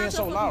know why This you being not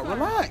so your loud. fucking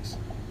car. Relax.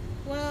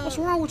 Well, What's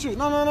wrong with you?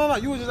 No.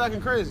 You was just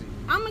acting crazy.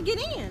 I'm gonna get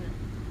in.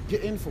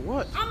 Get in for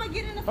what? I'm gonna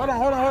get in the Hold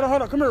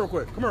on. Come here real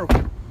quick.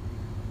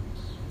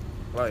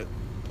 Like,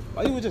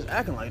 why you was just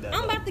acting like that?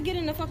 I'm though? about to get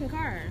in the fucking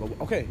car. But,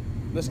 okay,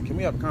 listen. Can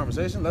we have a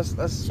conversation? Let's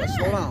slow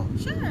down.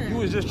 Sure. You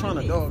was just trying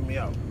to dog me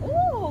out.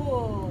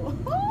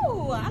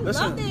 Ooh, I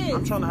Listen, love this.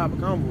 I'm trying to have a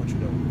convo with you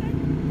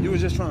though. You was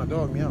just trying to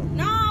dog me out.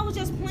 No, I was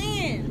just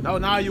playing. No,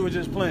 now you were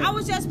just playing. I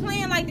was just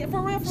playing like that.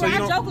 For real, So you I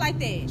don't- joke like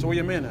that. So where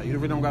your man at? You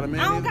really don't got a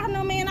man? I don't either? got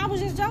no man. I was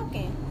just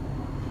joking.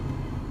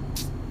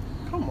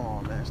 Come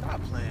on, man.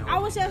 Stop playing. I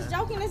was with me, just man.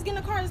 joking. Let's get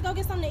in the car. Let's go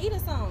get something to eat or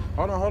something.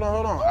 Hold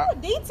on.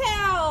 Ooh,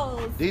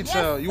 details.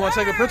 Detail. Yes, You want to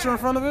take a sir. picture in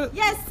front of it?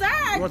 Yes,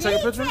 sir. You wanna take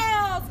a picture?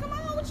 Details. Come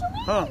on, what you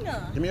mean? Huh?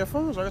 Give me your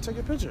phone so I can take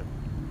a picture.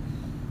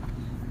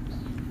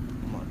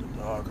 I'm about to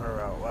dog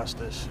her out. Watch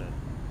this shit.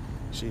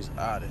 She's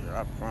out of here.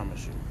 I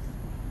promise you.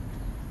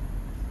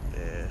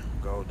 Yeah,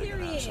 go digging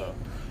ass Period. up.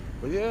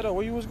 But yeah, though,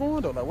 where you was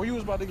going though? Like, where you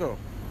was about to go?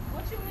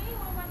 What you mean?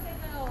 Where about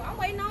to go? I'm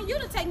waiting on you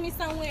to take me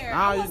somewhere.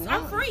 Nah,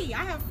 I'm free.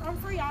 I'm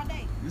free all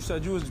day. You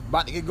said you was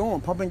about to get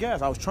going, pumping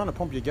gas. I was trying to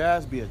pump your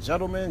gas, be a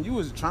gentleman. You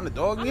was trying to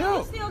dog I me mean, you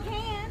out. still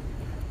can.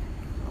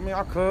 I mean,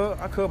 I could,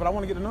 but I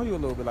want to get to know you a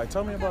little bit. Like,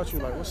 tell me about you.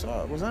 Like, what's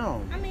up? What's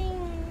down? I mean,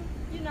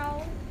 you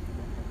know,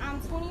 I'm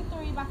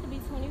 23, about to be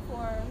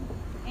 24,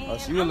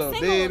 And so you a I'm little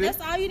single. baby.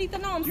 That's all you need to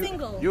know. I'm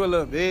single. You a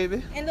little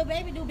baby. And little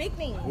baby do big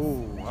things.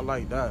 Ooh, I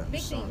like that.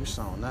 Big You things.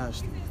 sound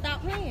nasty.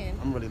 Stop playing.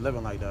 I'm really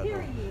living like that, though.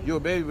 Period. You a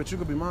baby, but you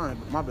could be mine,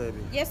 my baby.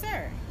 Yes,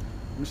 sir.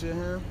 Let me see your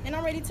hand. And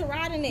I'm ready to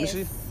ride in Let me this.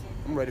 see.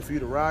 I'm ready for you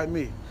to ride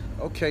me.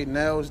 Okay,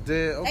 nails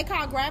dead. They Okay.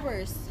 call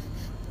grabbers.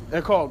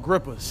 They're called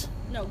grippers.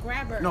 No,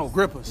 grabbers. No,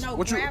 grippers. No,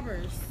 What you-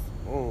 grabbers.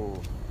 Oh,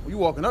 you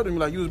walking up to me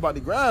like you was about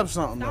to grab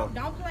something, though.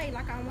 Don't play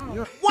like I want.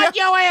 You- What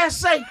your ass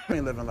say? I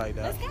ain't living like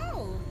that. Let's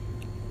go.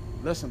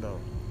 Listen, though.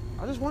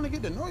 I just want to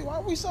get to know you. Why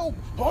are we so...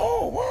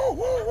 whoa.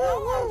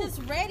 No, I'm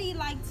just ready,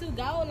 like, to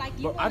go. Like,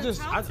 you But want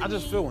I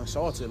just me. feel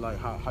insulted, like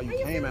how you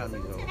Why came feel at me,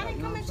 though. insulted? Like, I didn't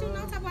you know come what at I'm you no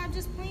saying? type about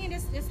just playing.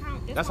 This how.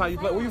 That's how you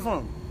play. Where you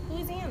from?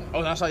 Louisiana.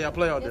 Oh, that's how y'all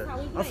play out That's there. how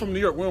we I'm play. from New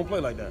York. We don't play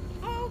like that.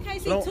 Oh, okay.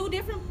 See, don't- two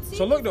different.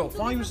 So look, though.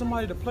 Find you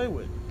somebody to play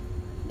with.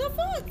 The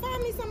fuck?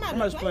 Find me somebody I'm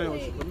not to play playing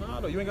with. with you. But nah,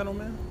 though. You ain't got no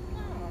man? No.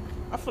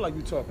 I feel like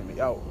you talking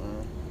me out,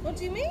 man. What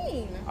do you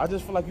mean? I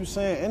just feel like you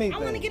saying anything. I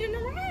want to get in the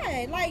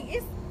ride. Like,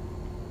 it's.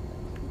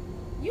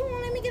 You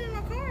won't let me get in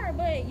the car,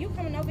 but you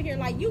coming over here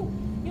like you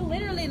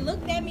literally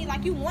looked at me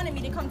like you wanted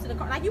me to come to the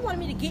car. Like you wanted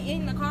me to get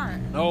in the car.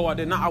 No, I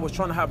did not. I was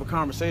trying to have a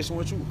conversation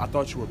with you. I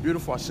thought you were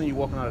beautiful. I seen you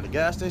walking out of the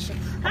gas station.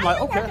 I'm How like,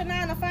 you okay. work a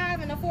 9 to 5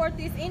 and afford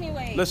this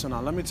anyway? Listen,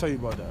 now, let me tell you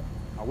about that.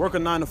 I work a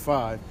 9 to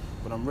 5,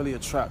 but I'm really a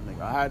trap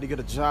nigga. I had to get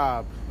a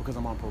job because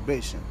I'm on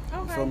probation. You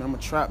Okay. feel me? I'm a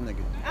trap nigga.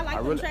 I like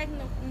them really, trap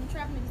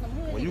niggas. I'm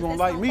hood Well, you niggas. gonna That's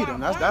like so me far then.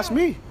 That's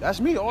wild. me. That's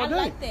me all I day.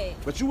 like that.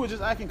 But you were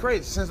just acting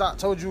crazy since I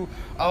told you,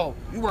 oh,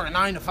 you work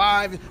 9 to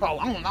 5. Oh,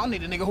 I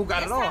need a nigga who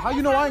got it all. How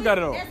you know I ain't got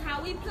it all? That's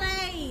how we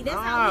play. That's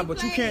Nah, how we but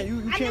play. you can't- you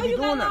I can't know be you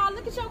doing got that. it all.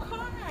 Look at your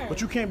car. But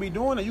you can't be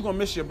doing it. You gonna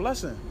miss your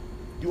blessing.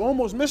 You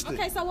almost missed it.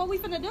 Okay, so what we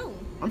finna do?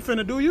 I'm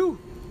finna do you.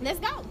 Let's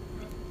go.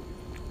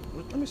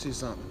 Let me see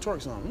something.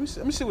 Twerk something.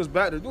 Let me see what's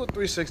back there. Do a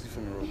 360 for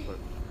me real quick.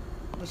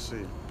 Let's see.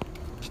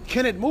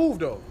 Can it move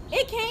though?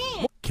 It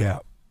can.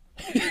 Cap.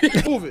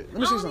 Move it. Let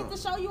me see I don't need something. to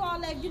show you all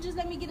that. You just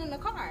let me get in the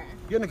car.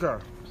 Get in the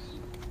car.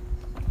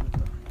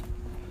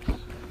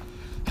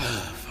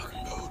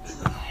 Fucking go,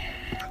 nigga.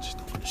 I just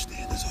don't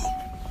understand this whole.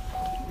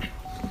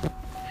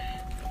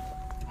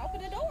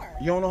 Open the door.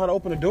 You don't know how to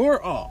open the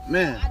door? Oh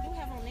man. I do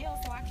have on nails,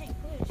 so I can't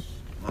push.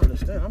 I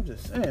understand. I'm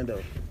just saying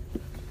though.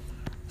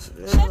 Shut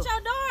your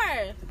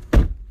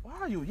door. Why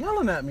are you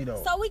yelling at me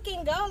though? So we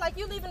can go. Like,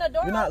 you leaving the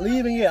door You're not open?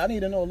 leaving yet. I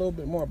need to know a little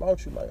bit more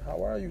about you. Like,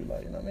 how are you?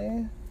 Like, you know what I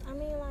mean? I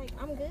mean, like,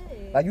 I'm good.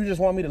 Like, you just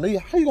want me to leave?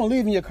 How you gonna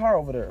leave in your car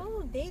over there?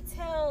 No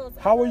details.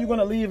 How are you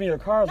gonna leave in your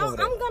cars No, over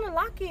there? I'm gonna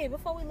lock it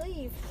before we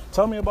leave.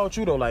 Tell me about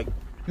you though. Like,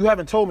 you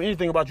haven't told me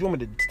anything about you. Want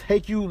me to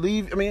take you,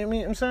 leave?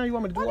 I'm saying you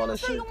want me to do all What that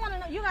else do shit? you want to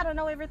know? You gotta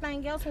know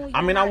everything else when we.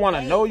 I go mean, on I our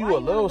wanna date. know you Why a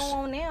little Go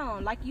on now.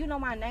 Like, you know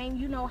my name.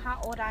 You know how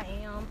old I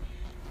am,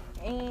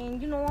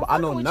 and you know. But I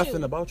know fucking with nothing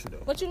you. about you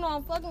though. But you know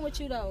I'm fucking with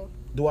you though.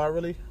 Do I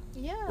really?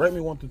 Yeah. Rate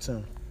me 1 through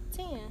 10.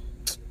 10.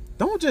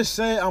 Don't just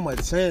say I'm a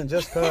 10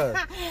 just cause.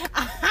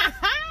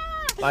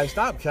 Like,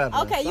 stop capping.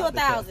 Okay, you Stop the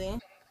cap.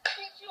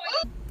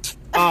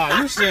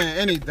 1,000. You saying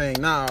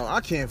anything? No, I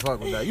can't fuck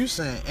with that. You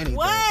saying anything?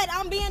 What?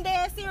 I'm being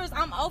dead serious.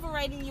 I'm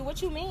overrating you.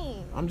 What you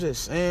mean? I'm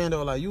just saying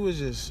though, like you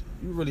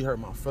really hurt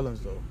my feelings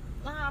though.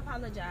 I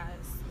apologize.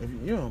 If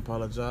you don't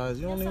apologize,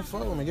 you don't Yes, even I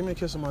fuck do. with me. Give me a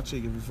kiss on my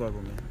cheek if you fuck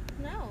with me.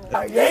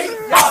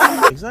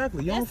 No.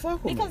 Exactly, you don't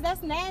fuck with Because me.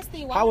 that's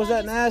nasty. Why How would was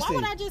I that nasty?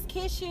 Why would I just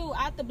kiss you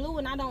out the blue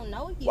and I don't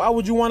know you? Why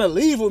would you want to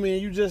leave with me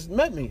and you just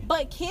met me?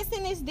 But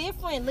kissing is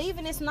different.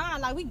 Leaving is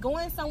not. Like, we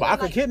going somewhere. But I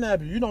could like,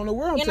 kidnap you. You don't know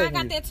where I'm and I taking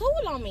got you. that tool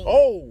on me.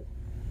 Oh,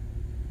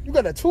 you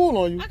got that tool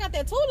on you. I got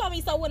that tool on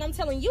me. So what I'm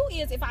telling you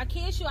is, if I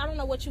kiss you, I don't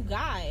know what you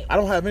got. I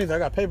don't have anything. I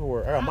got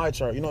paperwork. I got my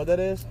chart. You know what that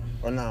is?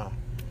 Or nah?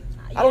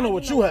 I don't know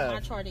what you have. My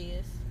chart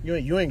is.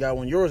 You ain't got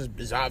one. Yours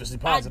is obviously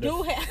positive. I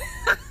do have.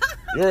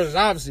 Yours is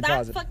obviously Stop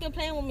positive. fucking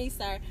playing with me,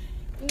 sir.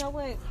 You know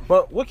what?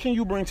 But what can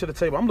you bring to the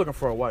table? I'm looking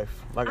for a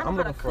wife. Like, I know I'm how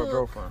looking to for a cook.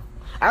 girlfriend.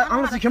 I know how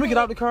Honestly, to can we get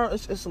cook. out the car?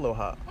 It's a little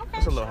hot. Okay,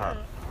 It's a little sure. hot.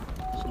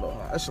 It's a little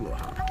hot. It's a little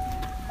hot. Get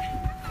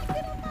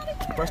up out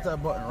of here. Press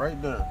that button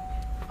right there.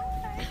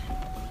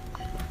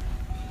 Okay.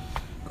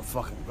 Go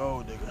fucking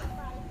go, nigga.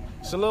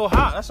 It's a little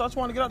hot. That's why I just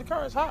want to get out the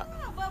car. It's hot.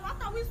 Yeah, but I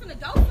thought we was finna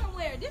go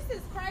somewhere. This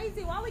is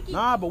crazy. Why we keep...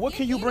 Nah, but what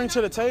can you bring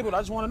to the table? I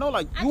just want to know.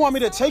 Like, I you want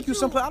me to just take you told you.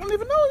 someplace? I don't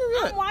even know you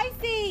yet. I'm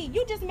wifey.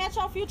 You just met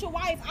your future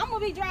wife. I'm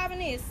gonna be driving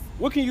this.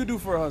 What can you do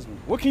for a husband?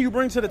 What can you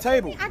bring to the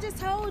table? I just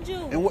told you.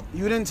 And what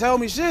you didn't tell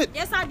me shit.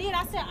 Yes, I did.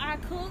 I said I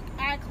cook,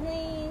 I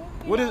clean.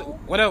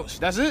 What else?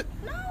 That's it?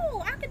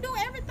 No, I can do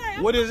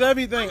everything. What is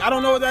everything? I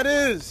don't know what that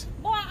is.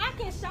 Boy, I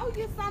can show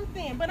you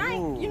something, but I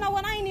ain't. Ooh. You know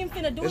what? I ain't even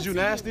finna do it. Is you to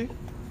nasty?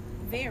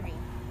 Very,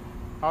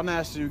 How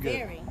nasty you get?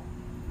 very.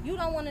 You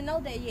don't want to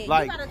know that yet.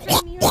 Like- you gotta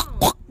take me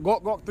home.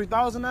 Gawk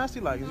 3000 nasty?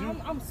 Like, is you?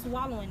 I'm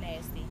swallowing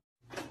nasty.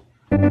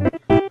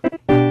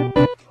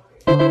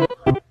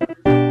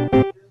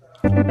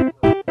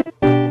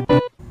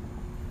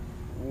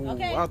 Ooh,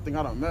 Okay. I think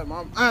I done met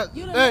my aunt.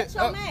 You done met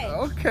your match.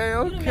 Okay, You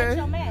done met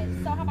your okay. match.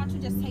 So how about you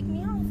just take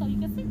me home so you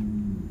can see?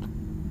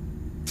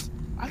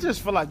 I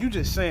just feel like you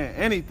just saying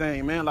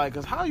anything, man. Like,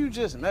 cause how you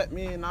just met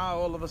me and now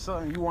all of a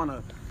sudden you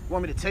wanna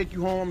Want me to take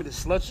you home? Want me to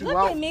slut you Look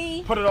out? at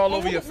me. Put it all And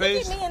over your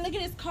face? Look at me and look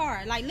at this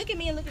car. Like, look at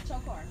me and look at your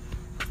car.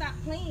 Stop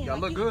playing. Y'all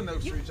like, look you, good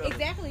next you, to each other.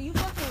 Exactly. You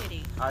fucking with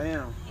it. I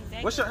am.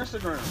 Exactly. What's your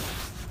Instagram?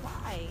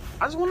 Why?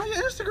 I just want to know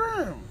your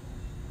Instagram. I'm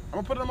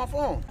gonna put it on my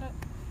phone.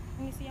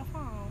 Let me see your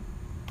phone.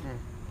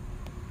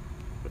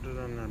 Put it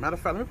on there. Matter of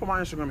fact, let me put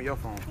my Instagram in your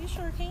phone. You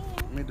sure can.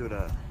 Let me do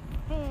that.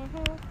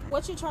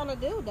 What you trying to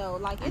do though?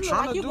 Like it I'm look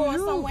trying like to you do going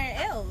you. somewhere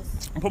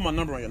else. I'll put my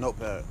number on your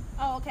notepad.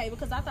 Oh, okay.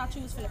 Because I thought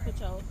you was finna put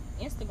your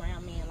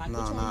Instagram in. Like, which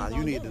one Nah, you you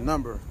gonna need do? the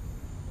number.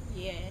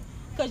 Yeah.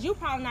 Because you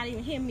probably not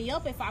even hitting me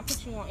up if I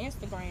put you on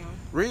Instagram.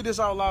 Read this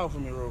out loud for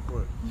me real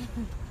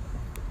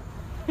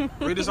quick.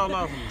 Read this out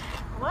loud for me.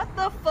 What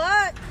the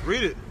fuck?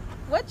 Read it.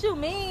 What you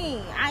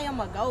mean? I am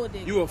a gold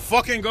digger. You a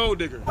fucking gold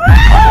digger.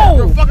 Oh!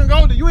 You're a fucking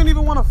gold digger. You ain't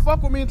even want to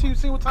fuck with me until you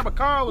see what type of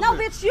car I was No, in.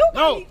 bitch, you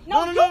got me.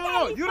 No. You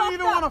got me You don't fucked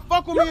even up. want to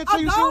fuck with me until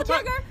you see what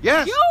type. Digger?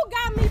 Yes. You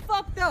got me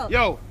fucked up.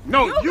 Yo,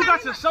 no, you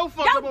got me yourself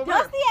fucked up over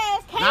there. dusty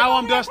ass came Now over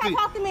I'm there dusty. to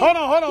talk to me. Hold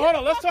on. Get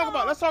the Let's fuck talk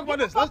about on.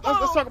 this. Let's Get the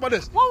talk fuck about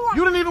this. What wrong?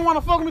 You didn't even want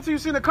to fuck with me until you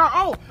seen the car.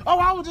 Oh,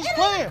 I was just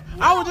playing.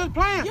 I was just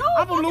playing. You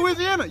I'm from fucking-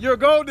 Louisiana. You're a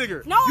gold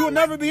digger. No, You'll I'm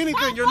never not. be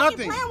anything. Stop You're fucking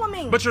nothing. playing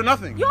with me. But you're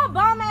nothing. You're a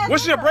bum ass.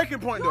 What's your nigga. breaking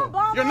point You're a though?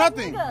 bum You're ass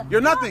nothing. nigga.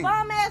 You're nothing. You're a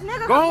bum ass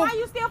nigga. Go home. Why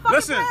you still fucking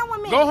Listen, playing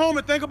with me? go home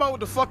and think about what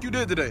the fuck you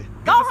did today.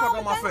 Get Go the fuck home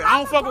out my and face. think I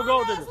don't about fuck the with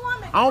gold bum-ass diggers.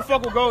 woman. I don't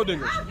fuck with gold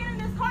diggers. I'll get in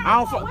this car. I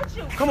don't I'm going with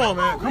you. fuck. Come on, I'm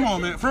man. going Come with on,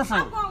 you. man. For I'm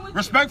going with you.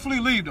 Respectfully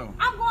leave though.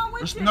 I'm going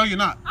with you. No, you're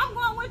not. I'm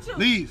going with you.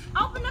 Leave.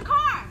 Open the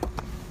car.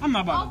 I'm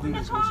not about to Open do the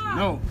this with you. car.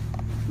 No.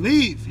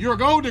 Leave. You're a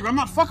gold digger. I'm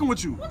not fucking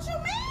with you. What you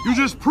mean? You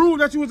just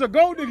proved that you was a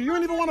gold digger. You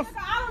ain't even want to.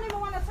 I don't even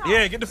want to talk.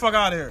 Yeah, get the fuck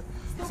out of here.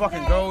 Fucking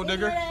ass, gold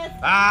digger.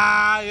 ignorant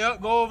ass.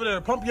 Yep. Go over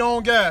there. Pump your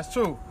own gas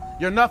too.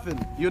 You're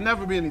nothing. You'll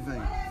never be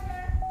anything.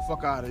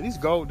 Fuck out of here. These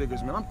gold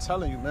diggers, man. I'm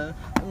telling you, man.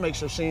 Let me make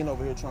sure she ain't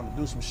over here trying to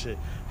do some shit.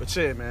 But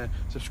yeah, man.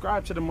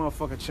 Subscribe to the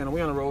motherfucking channel.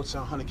 We on the road to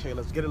 100K.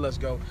 Let's get it. Let's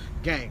go.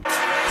 Gang.